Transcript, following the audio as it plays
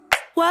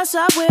What's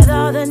up with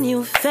all the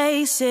new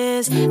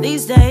faces?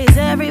 These days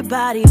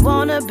everybody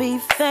wanna be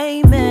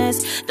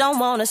famous. Don't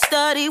wanna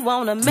study,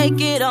 wanna make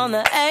it on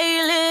the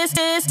A-list.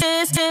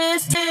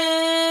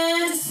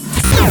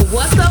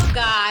 What's up,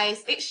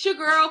 guys? It's your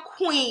girl,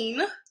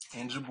 Queen.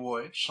 And your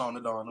boy,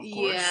 Shauna Dawn, of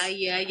course.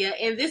 Yeah.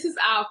 And this is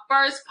our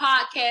first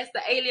podcast,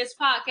 the A-List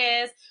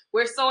podcast.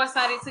 We're so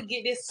excited to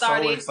get this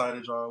started. So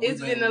excited, y'all. It's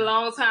been a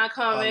long time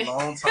coming. A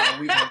long time.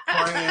 We've been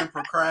praying,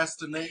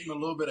 procrastinating, a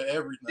little bit of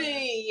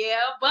everything. Yeah,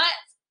 but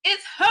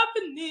it's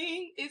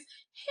happening. It's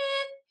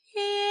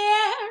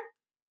here.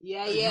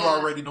 Yeah. You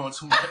already doing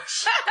too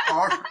much.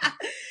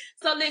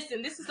 So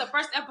listen, this is the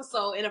first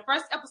episode, and the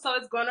first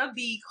episode is going to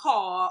be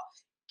called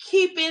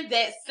Keeping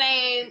That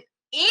Same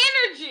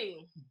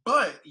Energy.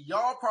 But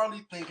y'all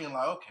probably thinking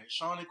like, okay,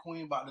 Sean and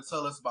Queen about to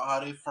tell us about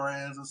how they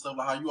friends and stuff,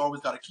 like how you always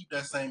got to keep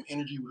that same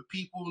energy with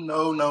people.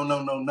 No.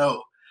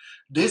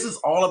 This is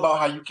all about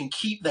how you can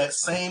keep that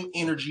same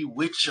energy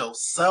with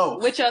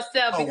yourself. Because,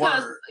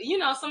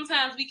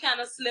 sometimes we kind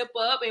of slip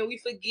up and we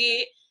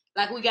forget,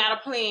 like we got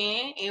a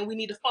plan and we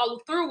need to follow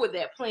through with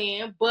that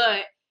plan,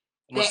 but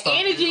the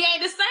energy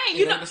ain't the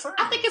same.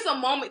 I think it's a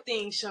moment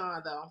thing,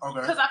 Sean, though.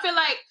 Okay. Because I feel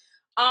like,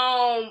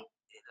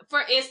 for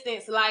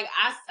instance, like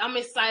I'm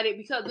excited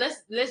because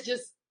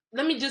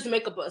let me just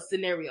make up a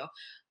scenario.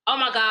 Oh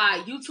my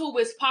God, YouTube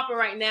is popping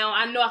right now.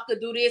 I know I could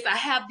do this. I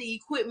have the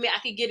equipment. I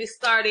could get it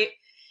started.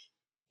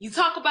 You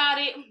talk about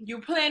it.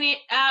 You plan it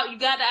out. You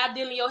got the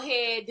idea in your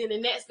head. Then the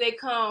next day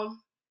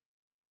come,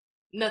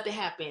 nothing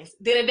happens.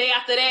 Then the day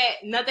after that,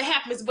 nothing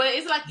happens. But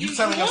it's like you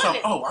telling yourself,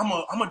 "Oh, I'm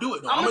gonna do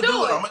it. I'm gonna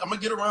do it. I'm gonna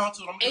get around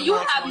to it." And you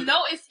have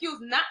no excuse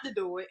not to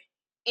do it.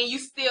 And you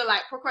still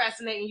like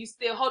procrastinating, you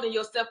still holding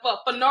yourself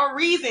up for no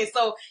reason.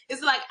 So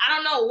it's like, I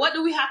don't know, what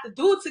do we have to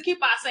do to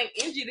keep our same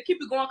energy, to keep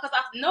it going? Because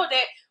I know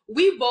that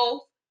we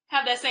both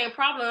have that same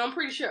problem. I'm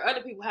pretty sure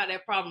other people have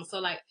that problem. So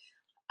like,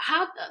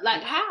 how,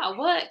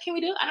 what can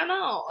we do? I don't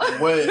know.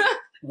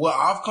 What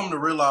I've come to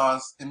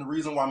realize, and the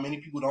reason why many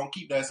people don't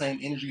keep that same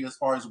energy as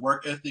far as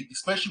work ethic,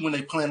 especially when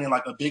they planning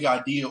like a big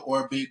idea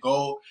or a big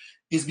goal,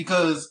 is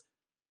because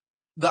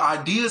the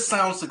idea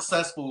sounds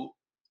successful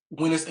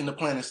when it's in the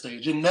planning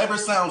stage. It never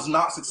sounds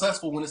not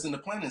successful when it's in the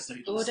planning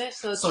stage. Oh, that's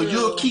so So true.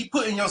 You'll keep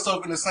putting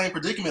yourself in the same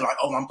predicament, like,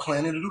 oh, I'm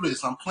planning to do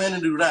this, I'm planning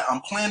to do that,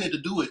 I'm planning to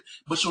do it,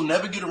 but you'll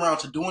never get around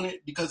to doing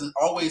it because it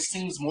always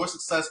seems more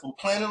successful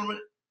planning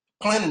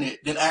it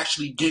than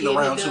actually getting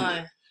around to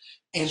it.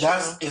 And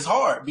it's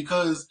hard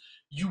because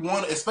you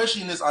want,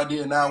 especially in this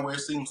idea now where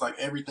it seems like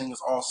everything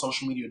is all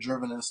social media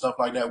driven and stuff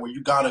like that, where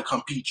you gotta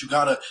compete, you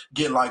gotta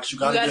get likes, you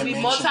gotta get be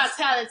mentions.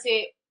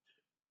 multi-talented.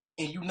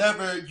 And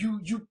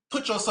you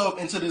put yourself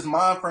into this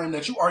mind frame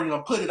that you already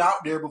done put it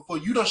out there before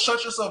you done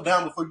shut yourself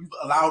down before you've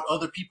allowed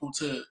other people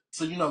to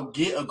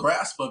get a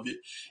grasp of it.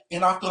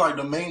 And I feel like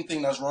the main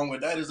thing that's wrong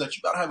with that is that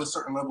you gotta have a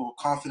certain level of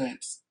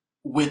confidence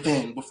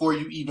within before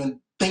you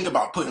even think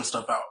about putting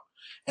stuff out.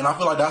 And I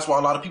feel like that's why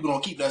a lot of people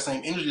don't keep that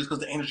same energy, is because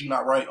the energy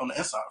not right on the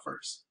inside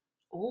first.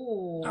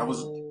 Ooh, that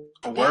was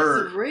a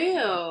word. That's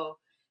real.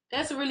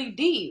 That's really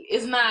deep.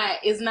 It's not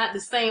the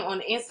same on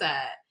the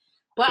inside.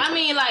 But I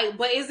mean,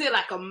 but is it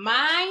like a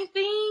mind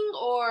thing,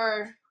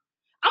 or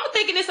I'm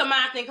thinking it's a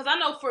mind thing? Because I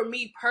know for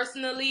me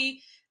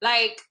personally,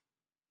 like,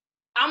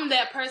 I'm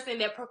that person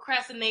that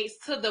procrastinates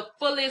to the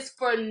fullest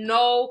for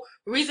no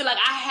reason. Like,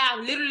 I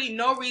have literally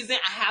no reason.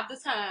 I have the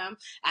time.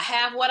 I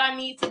have what I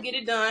need to get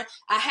it done.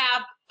 I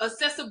have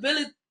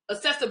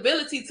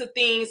accessibility to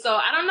things. So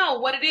I don't know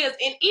what it is.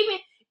 And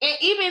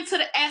even to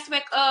the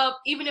aspect of,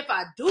 even if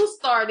I do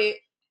start it,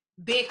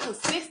 being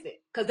consistent,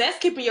 because that's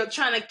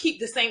trying to keep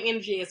the same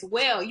energy as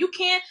well. You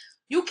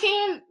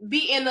can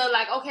be in the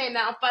like, okay,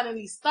 now I'm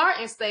finally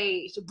starting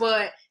stage,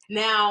 but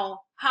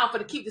now how I'm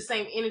going to keep the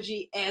same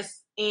energy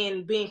as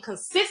in being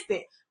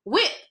consistent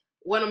with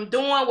what I'm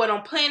doing, what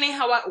I'm planning,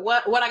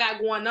 what I got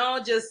going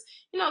on, just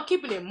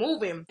keeping it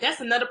moving.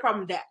 That's another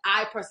problem that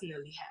I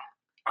personally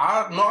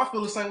have. I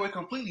feel the same way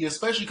completely,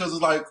 especially because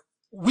it's like,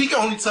 we can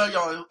only tell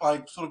y'all,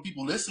 like, for the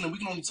people listening, we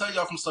can only tell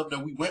y'all from stuff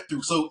that we went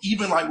through. So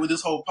even like with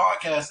this whole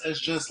podcast,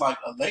 it's just like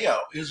a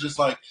layout. It's just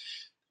like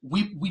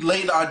we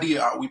laid the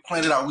idea out, we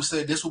planned it out, we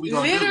said this is what we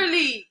gonna do.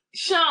 Literally,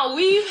 Sean,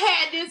 we've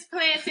had this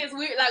plan since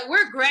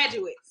we're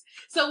graduates.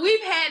 So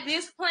we've had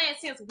this plan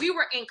since we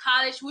were in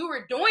college. We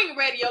were doing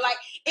radio. Like,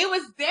 it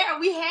was there.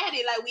 We had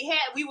it. Like,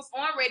 we was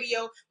on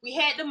radio. We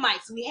had the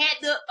mics. We had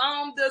the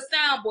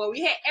soundboard.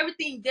 We had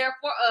everything there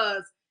for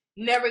us.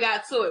 Never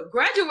got to it.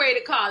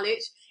 Graduated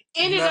college.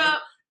 Ended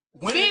up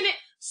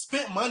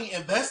spent money,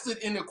 invested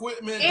in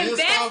equipment,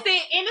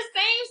 invested in the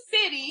same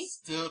city.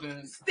 Still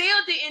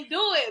didn't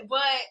do it. But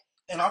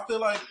and I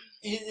feel like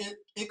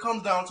it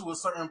comes down to a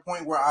certain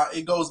point where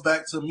it goes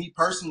back to me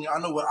personally. I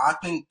know what I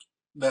think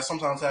that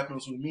sometimes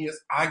happens with me is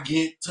I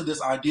get to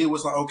this idea where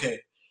it's like, okay,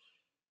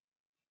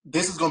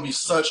 this is gonna be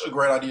such a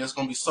great idea. It's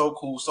gonna be so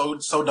cool,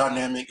 so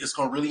dynamic. It's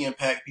gonna really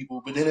impact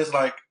people. But then it's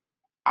like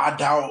I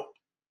doubt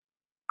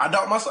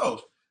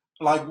myself.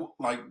 like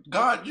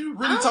God, you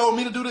really told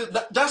me to do this?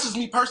 That's just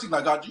me personally.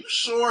 Like, God, you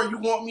sure you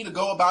want me to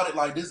go about it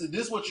like this? Is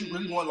this what you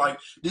really want? Like,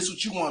 this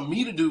what you want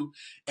me to do?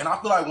 And I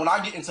feel like when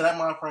I get into that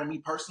mind frame, me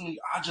personally,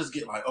 I just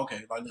get like,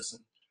 okay, like listen,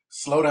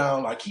 slow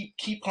down, like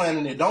keep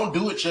planning it. Don't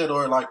do it yet,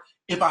 or like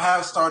if I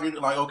have started,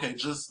 like okay,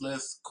 just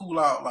let's cool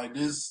out. Like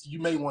this,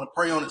 you may want to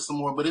pray on it some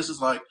more, but it's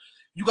just like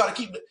you got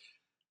to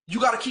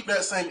keep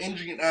that same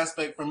energy and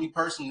aspect from me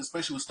personally,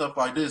 especially with stuff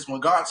like this. When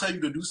God tell you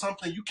to do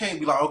something, you can't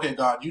be like, okay,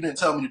 God, you didn't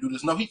tell me to do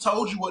this. No, he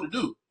told you what to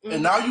do. Mm-hmm.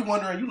 And now you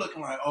wondering, you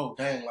looking like, oh,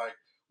 dang, like,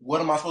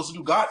 what am I supposed to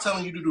do? God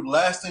telling you to do the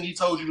last thing he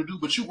told you to do,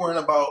 but you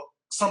worrying about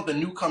something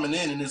new coming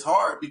in, and it's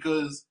hard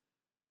because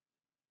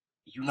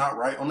you're not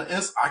right on the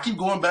inside. I keep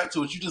going back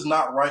to it. You're just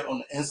not right on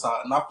the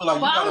inside. And I feel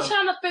like I'm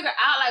trying to figure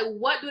out, like,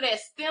 what do that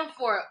stem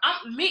for?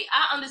 I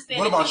understand.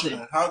 What about you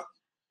then?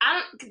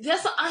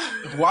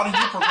 Why do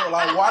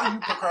you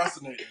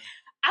procrastinate?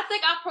 I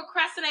think I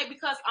procrastinate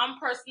because I'm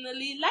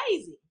personally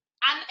lazy.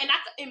 I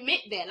can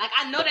admit that. Like,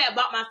 I know that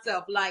about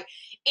myself. Like,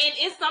 and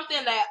it's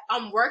something that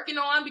I'm working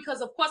on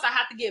because, of course, I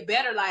have to get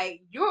better.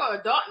 Like, you're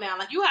an adult now.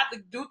 Like, you have to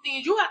do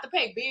things. You have to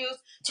pay bills.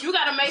 You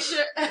got to make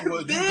sure.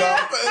 Well, you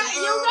gotta pay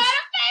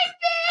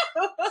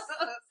bills.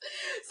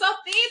 So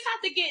things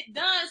have to get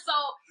done. So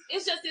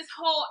it's just this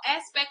whole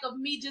aspect of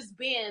me just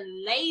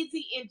being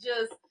lazy and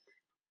just.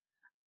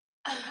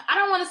 I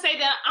don't want to say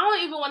that. I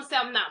don't even want to say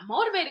I'm not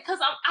motivated because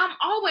I'm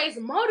always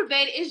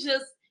motivated. It's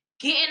just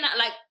getting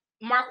like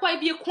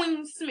Marquavia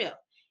Queen Smith.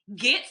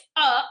 Get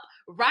up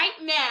right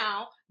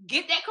now.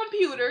 Get that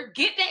computer.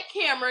 Get that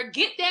camera.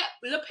 Get that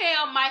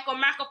lapel mic or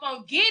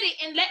microphone. Get it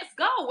and let's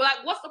go.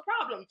 Like, what's the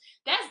problem?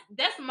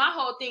 That's my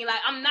whole thing. Like,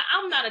 I'm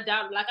not a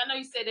doubter. Like, I know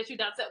you said that you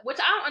doubt yourself, which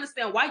I don't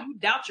understand why you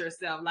doubt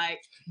yourself.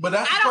 Like, but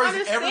that's crazy.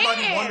 Understand.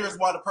 Everybody wonders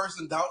why the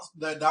person doubts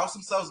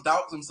themselves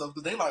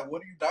because they like,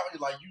 what are you doubting?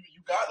 Like, you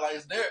got like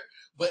it's there.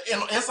 But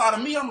inside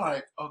of me, I'm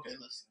like, okay,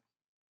 listen.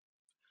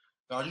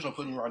 God, you don't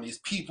put me around these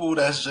people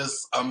that's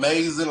just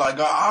amazing. Like,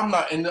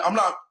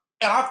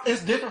 God,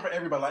 it's different for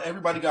everybody. Like,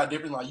 everybody got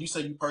different. Like, you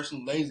say you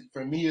personally lazy.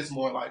 For me, it's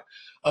more like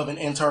of an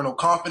internal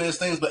confidence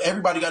things, but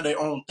everybody got their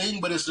own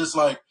thing. But it's just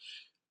like,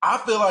 I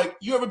feel like,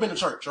 you ever been to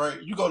church,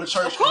 right? You go to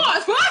church. Of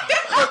course.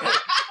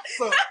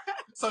 Okay.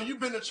 So you've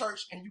been to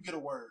church and you get a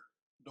word.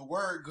 The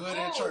word good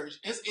in church.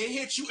 It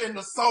hits you in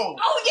the soul.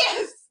 Oh,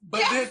 yes.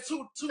 But then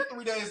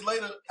 2-3 days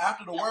later,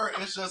 after the word,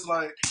 it's just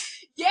like.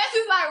 Yes,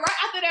 it's like right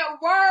after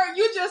that word,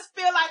 you just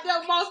feel like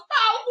the most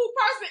powerful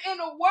person in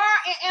the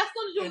world. And as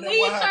soon as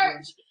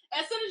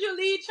you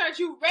leave church,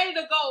 you ready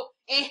to go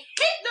and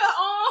hit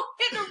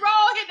the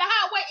road, hit the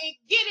highway, and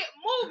get it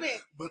moving.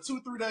 But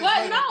 2-3 days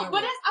later. I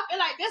feel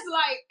like that's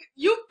like,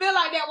 you feel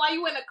like that while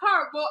you in the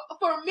car. But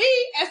for me,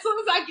 as soon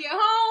as I get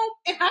home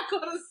and I go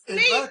to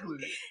sleep.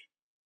 Exactly.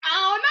 I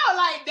don't know,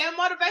 like that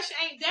motivation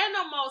ain't there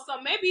no more.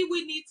 So maybe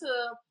we need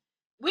to.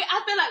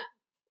 I feel like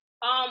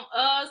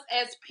us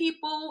as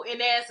people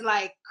and as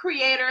like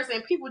creators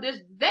and people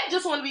that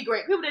just want to be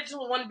great. People that just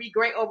want to be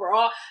great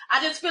overall.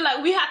 I just feel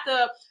like we have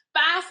to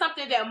find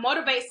something that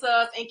motivates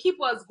us and keep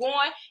us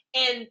going.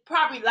 And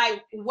probably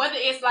like whether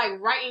it's like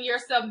writing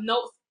yourself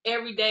notes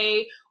every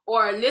day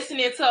or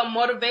listening to a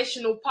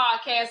motivational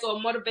podcast or a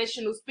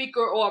motivational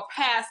speaker or a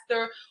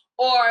pastor.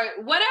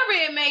 Or whatever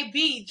it may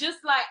be, just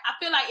like, I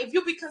feel like if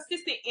you be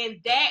consistent in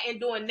that and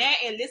doing that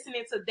and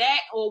listening to that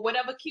or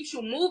whatever keeps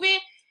you moving,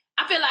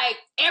 I feel like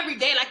every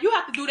day, like you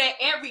have to do that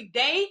every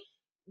day,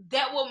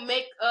 that will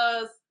make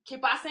us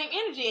keep our same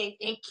energy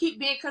and keep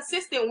being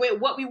consistent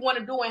with what we want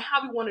to do and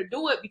how we want to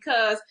do it.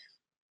 Because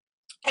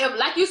if,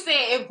 like you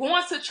said, if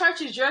going to church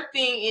is your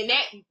thing and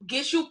that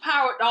gets you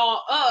powered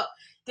all up,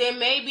 then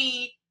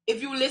maybe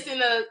if you listen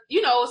to,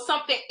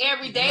 something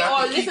every day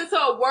or listen to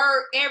a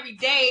word every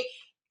day,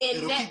 and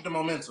it'll keep the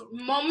momentum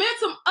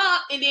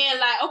up, and then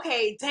like,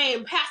 okay,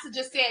 dang, pastor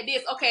just said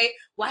this. Okay,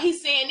 while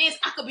he's saying this,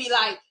 I could be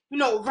like,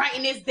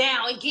 writing this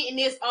down and getting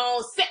this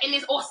setting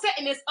this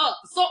up,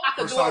 so I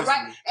could do it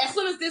right. As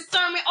soon as this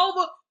sermon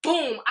over,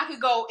 boom, I could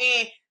go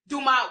and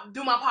do my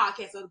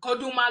podcast or go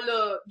do my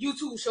little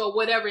YouTube show,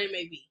 whatever it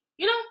may be.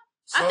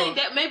 So, I think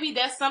that maybe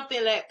that's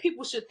something that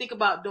people should think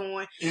about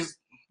doing.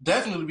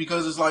 Definitely,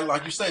 because it's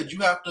like you said, you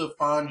have to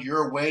find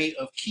your way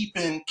of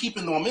keeping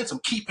the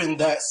momentum, keeping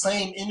that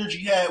same energy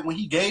you had when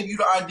he gave you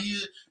the idea,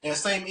 and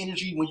same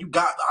energy when you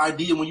got the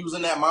idea, when you was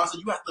in that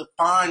mindset. You have to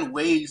find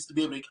ways to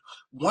be able to,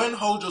 1,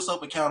 hold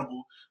yourself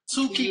accountable,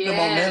 2, keep the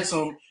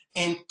momentum,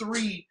 and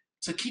 3,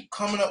 to keep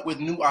coming up with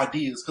new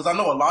ideas. Because I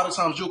know a lot of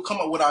times you'll come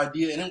up with an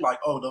idea and then like,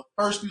 oh, the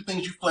first few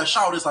things you flesh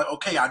out is like,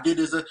 okay, I did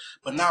this,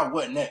 but now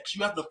what next?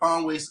 You have to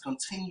find ways to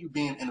continue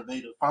being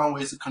innovative, find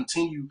ways to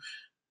continue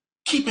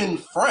being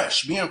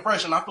fresh,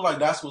 and I feel like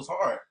that's what's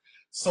hard.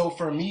 So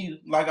for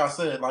me, like I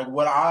said, like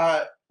what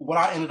I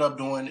ended up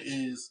doing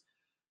is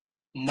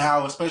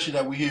now, especially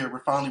that we're here,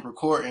 we're finally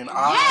recording.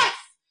 Yes!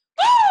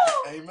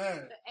 Woo!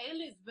 Amen. The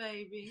A-list,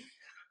 baby.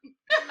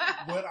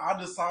 What I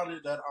decided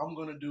that I'm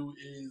gonna do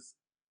is,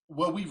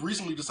 what we've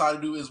recently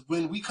decided to do is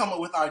when we come up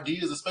with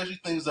ideas, especially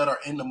things that are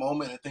in the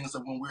moment and things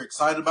that when we're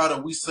excited about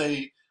it, we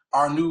say,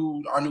 our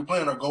new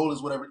plan, our goal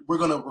is whatever. We're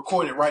gonna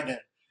record it right then.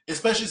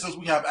 Especially since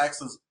we have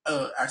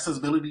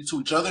accessibility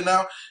to each other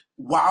now.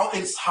 While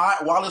it's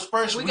hot, while it's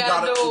fresh, we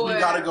gotta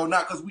go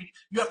now because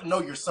you have to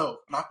know yourself.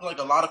 And I feel like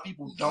a lot of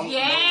people don't know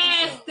themselves.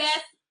 Yes,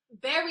 that's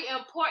very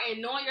important,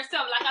 knowing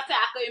yourself. Like I said,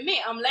 I could admit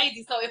I'm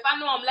lazy. So if I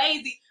know I'm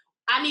lazy,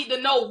 I need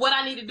to know what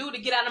I need to do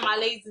to get out of my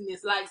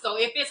laziness. Like, so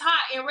if it's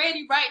hot and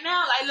ready right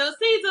now, like Little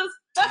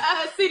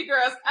Caesars, City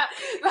Girls,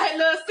 like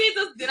Little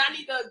Caesars, then I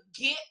need to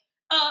get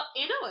up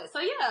and do it. So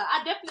yeah,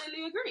 I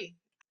definitely agree.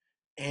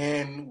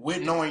 And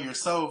with knowing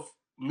yourself,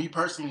 me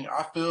personally,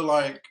 I feel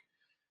like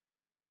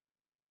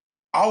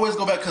I always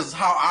go back because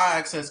how I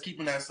access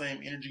keeping that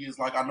same energy is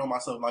like I know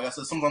myself. Like I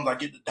said, sometimes I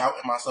get to doubt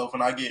in myself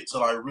and I get to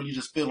like really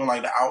just feeling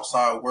like the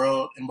outside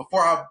world. And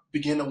before I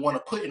begin to want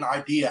to put an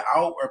idea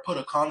out or put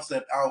a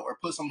concept out or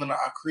put something that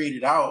I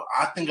created out,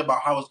 I think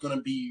about how it's going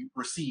to be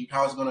received,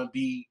 how it's going to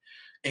be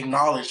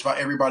acknowledged by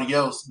everybody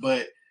else.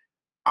 But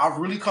I've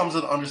really come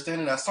to the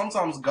understanding that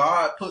sometimes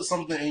God puts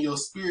something in your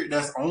spirit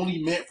that's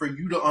only meant for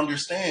you to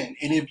understand.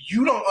 And if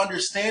you don't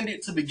understand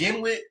it to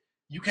begin with,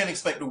 you can't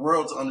expect the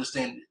world to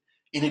understand it.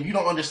 And if you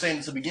don't understand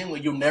it to begin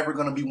with, you're never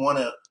going to want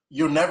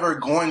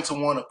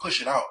to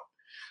push it out.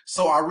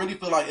 So I really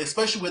feel like,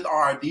 especially with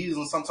our ideas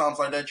and sometimes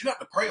like that, you have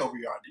to pray over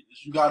your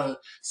ideas. You got to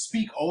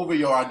speak over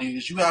your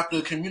ideas. You have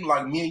to communicate,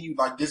 like me and you,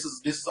 like this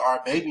is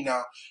our baby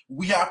now.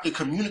 We have to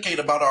communicate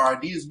about our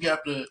ideas. We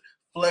have to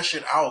flesh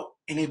it out.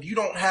 And if you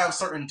don't have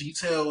certain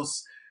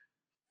details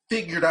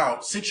figured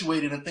out,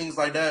 situated and things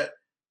like that,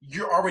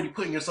 you're already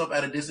putting yourself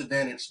at a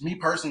disadvantage. Me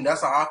personally,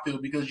 that's how I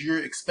feel, because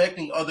you're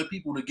expecting other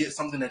people to get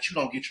something that you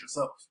don't get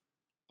yourself.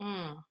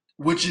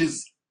 Which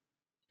is,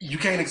 you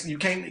can't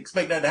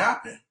expect that to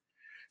happen.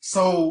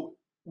 So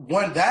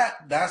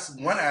that's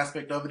one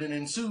aspect of it. And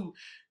then two,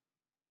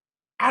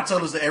 I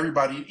tell this to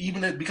everybody,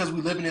 even because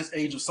we live in this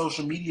age of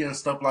social media and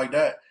stuff like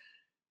that,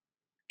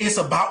 it's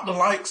about the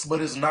likes,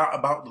 but it's not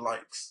about the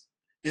likes.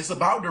 It's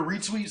about the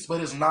retweets, but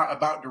it's not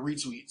about the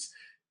retweets.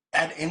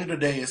 At the end of the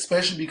day,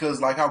 especially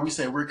because like how we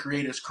say we're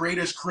creators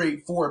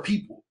create for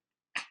people.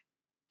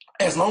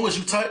 As long as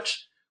you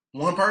touch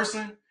one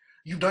person,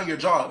 you've done your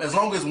job. As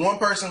long as one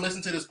person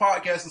listens to this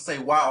podcast and say,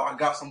 wow, I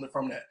got something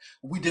from that,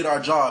 we did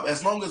our job.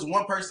 As long as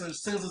one person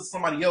sends it to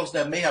somebody else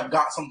that may have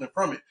got something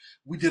from it,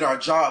 we did our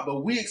job.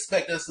 But we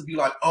expect us to be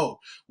like, oh,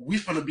 we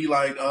finna be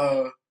like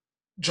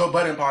Joe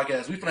Budden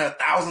podcast. We finna have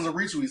thousands of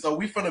retweets. So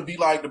we finna be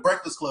like the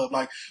Breakfast Club.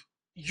 Like,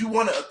 you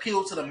want to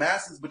appeal to the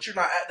masses, but you're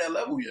not at that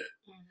level yet.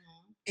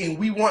 And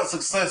we want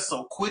success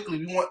so quickly.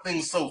 We want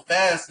things so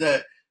fast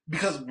that,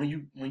 because when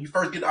you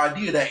first get the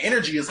idea, that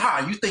energy is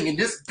high. You thinking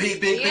this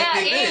big.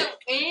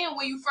 And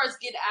when you first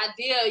get the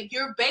idea,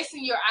 you're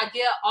basing your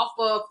idea off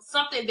of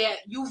something that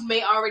you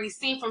may already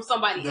seen from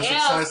somebody else.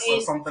 Success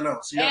or something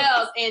else.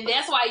 Yeah. And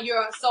that's why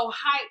you're so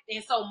hyped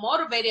and so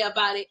motivated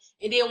about it.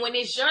 And then when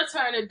it's your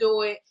turn to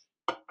do it,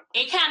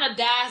 it kind of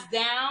dies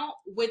down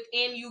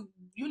within you,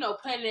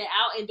 planning it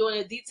out and doing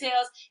the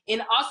details,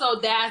 and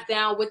also dies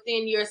down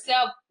within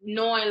yourself,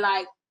 knowing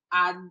like,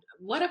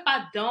 what if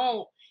I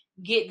don't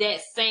get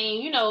that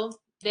same,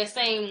 that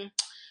same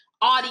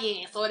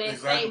audience or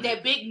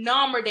that big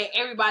number that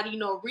everybody,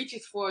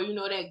 reaches for,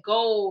 that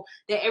goal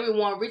that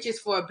everyone reaches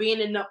for, being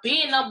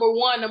number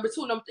one, number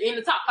two, in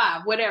the top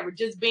 5, whatever,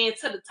 just being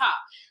to the top.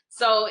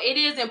 So it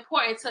is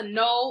important to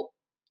know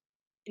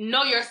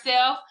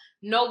yourself,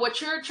 know what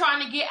you're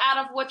trying to get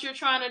out of what you're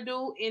trying to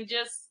do, and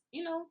just,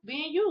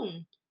 being you.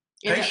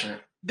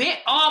 Patient.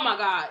 Oh my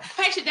God.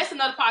 Patient, that's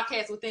another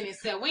podcast within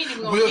itself. We ain't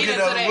even going to get into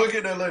that. We'll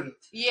get that later.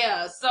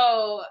 Yeah,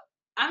 so,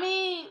 I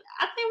think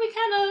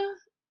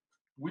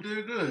we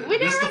did good. We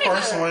did this is really the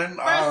first good. one.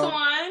 First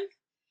one.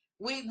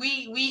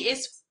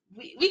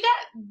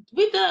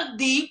 We dug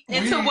deep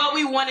into what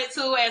we wanted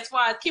to, as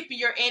far as keeping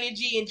your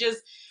energy and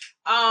just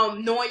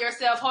knowing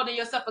yourself, holding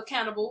yourself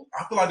accountable.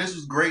 I feel like this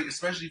was great,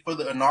 especially for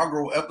the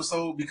inaugural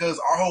episode, because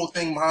our whole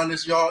thing behind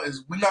this, y'all,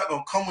 is we're not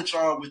going to come with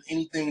y'all with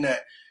anything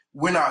that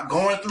we're not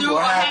going through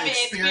or have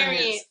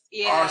experienced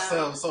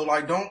ourselves. So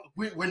like,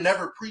 we're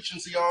never preaching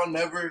to y'all,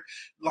 never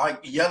like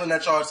yelling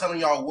at y'all, telling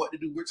y'all what to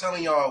do. We're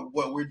telling y'all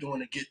what we're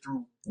doing to get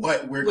through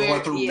what we're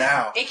going through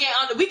now. We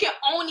can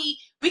only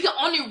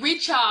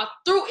reach y'all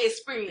through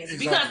experience.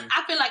 Exactly. Because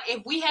I feel like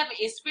if we haven't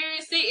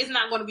experienced it, it's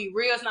not going to be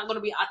real. It's not going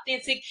to be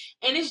authentic,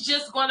 and it's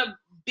just going to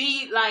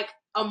be like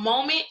a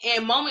moment,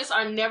 and moments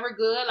are never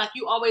good. Like,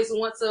 you always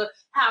want to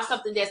have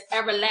something that's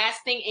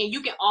everlasting, and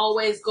you can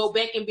always go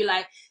back and be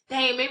like,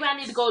 dang, maybe I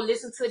need to go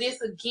listen to this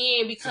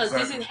again, because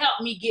this has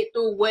helped me get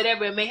through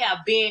whatever it may have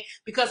been,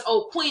 because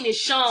Queen and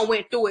Sean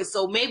went through it,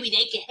 so maybe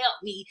they can help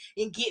me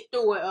and get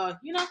through it.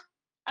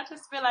 I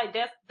just feel like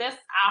that's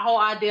our whole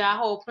idea, our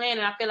whole plan,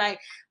 and I feel like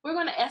we're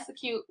going to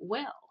execute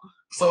well.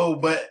 So,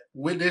 but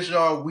with this,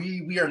 y'all,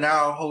 we are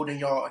now holding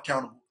y'all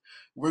accountable.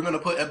 we're gonna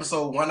put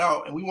episode 1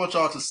 out, and we want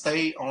y'all to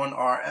stay on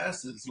our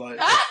asses. Like,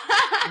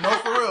 no,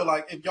 for real.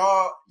 Like, if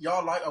y'all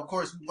like, of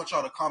course, we want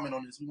y'all to comment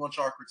on this. We want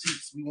y'all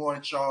critiques. We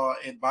want y'all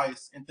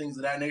advice and things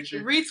of that nature.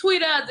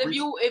 Retweet us if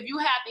you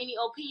have any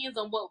opinions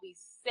on what we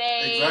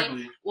say.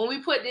 Exactly. When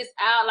we put this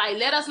out, like,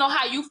 let us know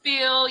how you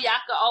feel. Y'all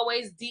can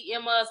always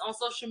DM us on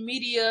social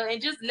media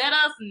and just let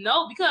us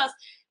know, because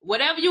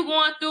whatever you're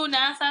going through,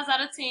 9 times out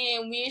of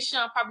 10, me and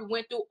Sean probably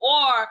went through,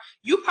 or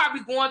you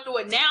probably going through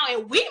it now,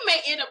 and we may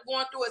end up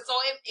going through it. So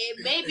it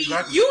may be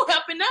you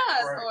helping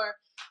us, right. Or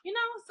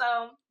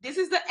So this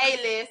is the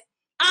A-list.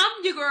 I'm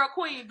your girl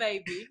Queen,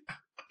 baby,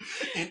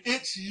 and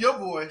it's your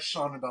boy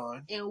Sean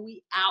Adon, and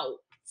we out.